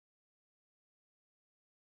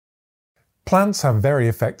Plants have very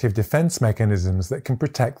effective defense mechanisms that can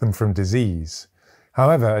protect them from disease.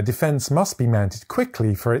 However, a defense must be mounted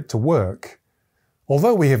quickly for it to work.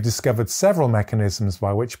 Although we have discovered several mechanisms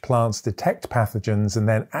by which plants detect pathogens and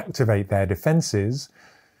then activate their defenses,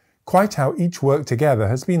 quite how each work together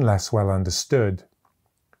has been less well understood.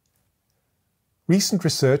 Recent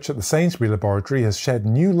research at the Sainsbury Laboratory has shed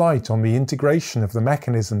new light on the integration of the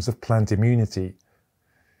mechanisms of plant immunity.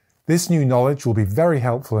 This new knowledge will be very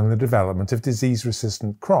helpful in the development of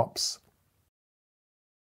disease-resistant crops.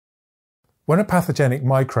 When a pathogenic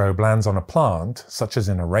microbe lands on a plant, such as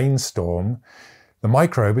in a rainstorm, the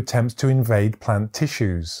microbe attempts to invade plant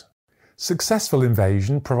tissues. Successful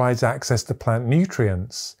invasion provides access to plant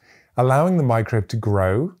nutrients, allowing the microbe to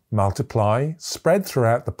grow, multiply, spread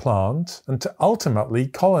throughout the plant, and to ultimately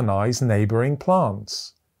colonize neighboring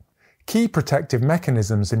plants. Key protective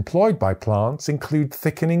mechanisms employed by plants include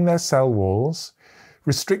thickening their cell walls,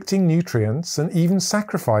 restricting nutrients, and even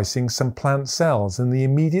sacrificing some plant cells in the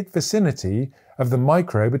immediate vicinity of the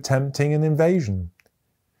microbe attempting an invasion.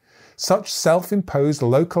 Such self-imposed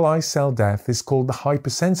localized cell death is called the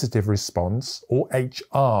hypersensitive response, or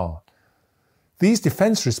HR. These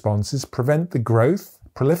defense responses prevent the growth,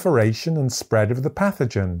 proliferation, and spread of the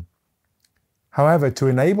pathogen. However, to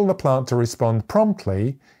enable the plant to respond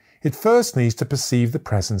promptly, it first needs to perceive the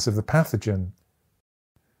presence of the pathogen.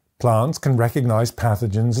 Plants can recognize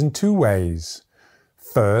pathogens in two ways.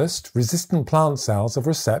 First, resistant plant cells have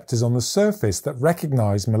receptors on the surface that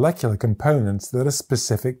recognize molecular components that are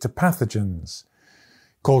specific to pathogens,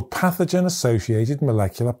 called pathogen-associated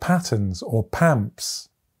molecular patterns, or PAMPs.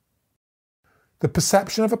 The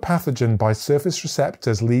perception of a pathogen by surface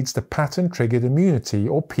receptors leads to pattern-triggered immunity,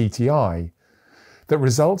 or PTI, that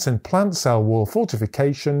results in plant cell wall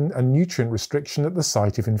fortification and nutrient restriction at the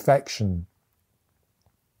site of infection.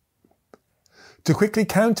 To quickly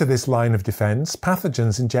counter this line of defense,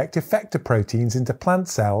 pathogens inject effector proteins into plant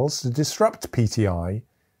cells to disrupt PTI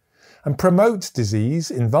and promote disease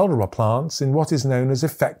in vulnerable plants in what is known as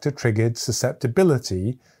effector-triggered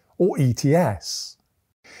susceptibility, or ETS.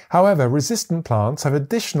 However, resistant plants have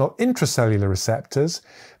additional intracellular receptors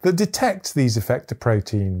that detect these effector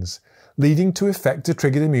proteins, leading to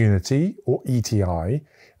effector-triggered immunity, or ETI,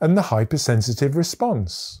 and the hypersensitive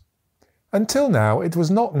response. Until now, it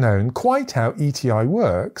was not known quite how ETI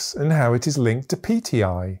works and how it is linked to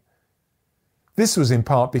PTI. This was in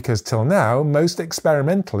part because till now, most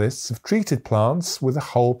experimentalists have treated plants with a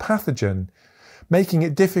whole pathogen, making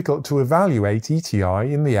it difficult to evaluate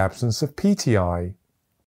ETI in the absence of PTI.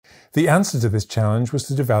 The answer to this challenge was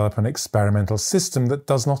to develop an experimental system that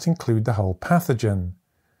does not include the whole pathogen.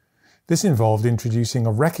 This involved introducing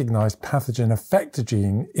a recognized pathogen effector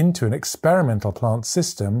gene into an experimental plant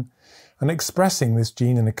system and expressing this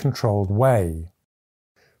gene in a controlled way.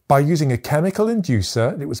 By using a chemical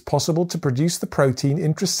inducer, it was possible to produce the protein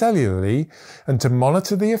intracellularly and to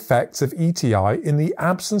monitor the effects of ETI in the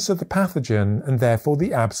absence of the pathogen and therefore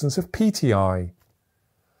the absence of PTI.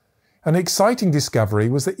 An exciting discovery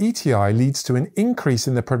was that ETI leads to an increase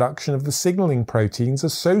in the production of the signaling proteins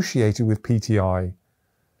associated with PTI.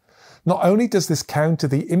 Not only does this counter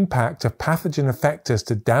the impact of pathogen effectors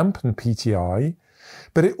to dampen PTI,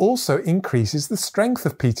 but it also increases the strength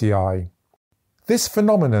of PTI. This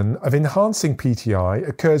phenomenon of enhancing PTI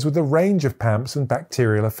occurs with a range of PAMPs and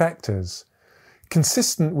bacterial effectors,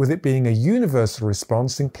 consistent with it being a universal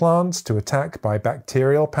response in plants to attack by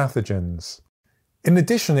bacterial pathogens. In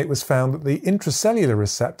addition, it was found that the intracellular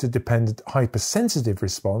receptor-dependent hypersensitive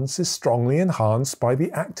response is strongly enhanced by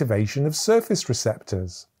the activation of surface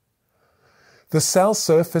receptors. The cell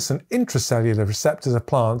surface and intracellular receptors of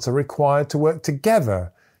plants are required to work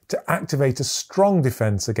together to activate a strong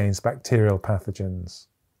defense against bacterial pathogens.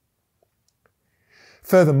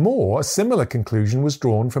 Furthermore, a similar conclusion was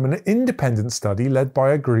drawn from an independent study led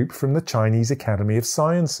by a group from the Chinese Academy of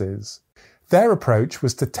Sciences. Their approach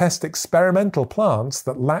was to test experimental plants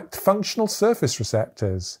that lacked functional surface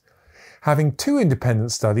receptors. Having two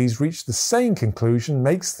independent studies reach the same conclusion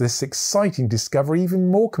makes this exciting discovery even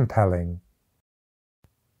more compelling.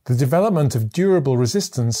 The development of durable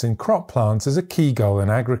resistance in crop plants is a key goal in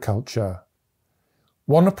agriculture.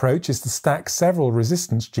 One approach is to stack several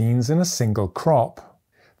resistance genes in a single crop.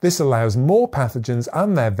 This allows more pathogens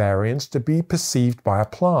and their variants to be perceived by a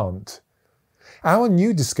plant. Our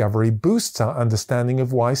new discovery boosts our understanding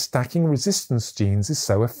of why stacking resistance genes is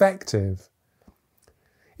so effective.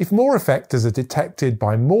 If more effectors are detected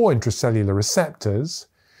by more intracellular receptors,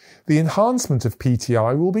 the enhancement of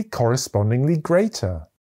PTI will be correspondingly greater.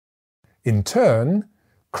 In turn,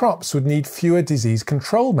 crops would need fewer disease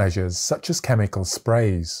control measures such as chemical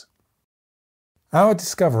sprays. Our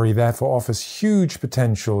discovery therefore offers huge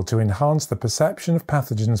potential to enhance the perception of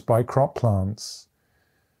pathogens by crop plants,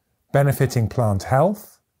 benefiting plant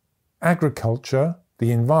health, agriculture,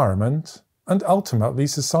 the environment, and ultimately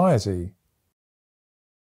society.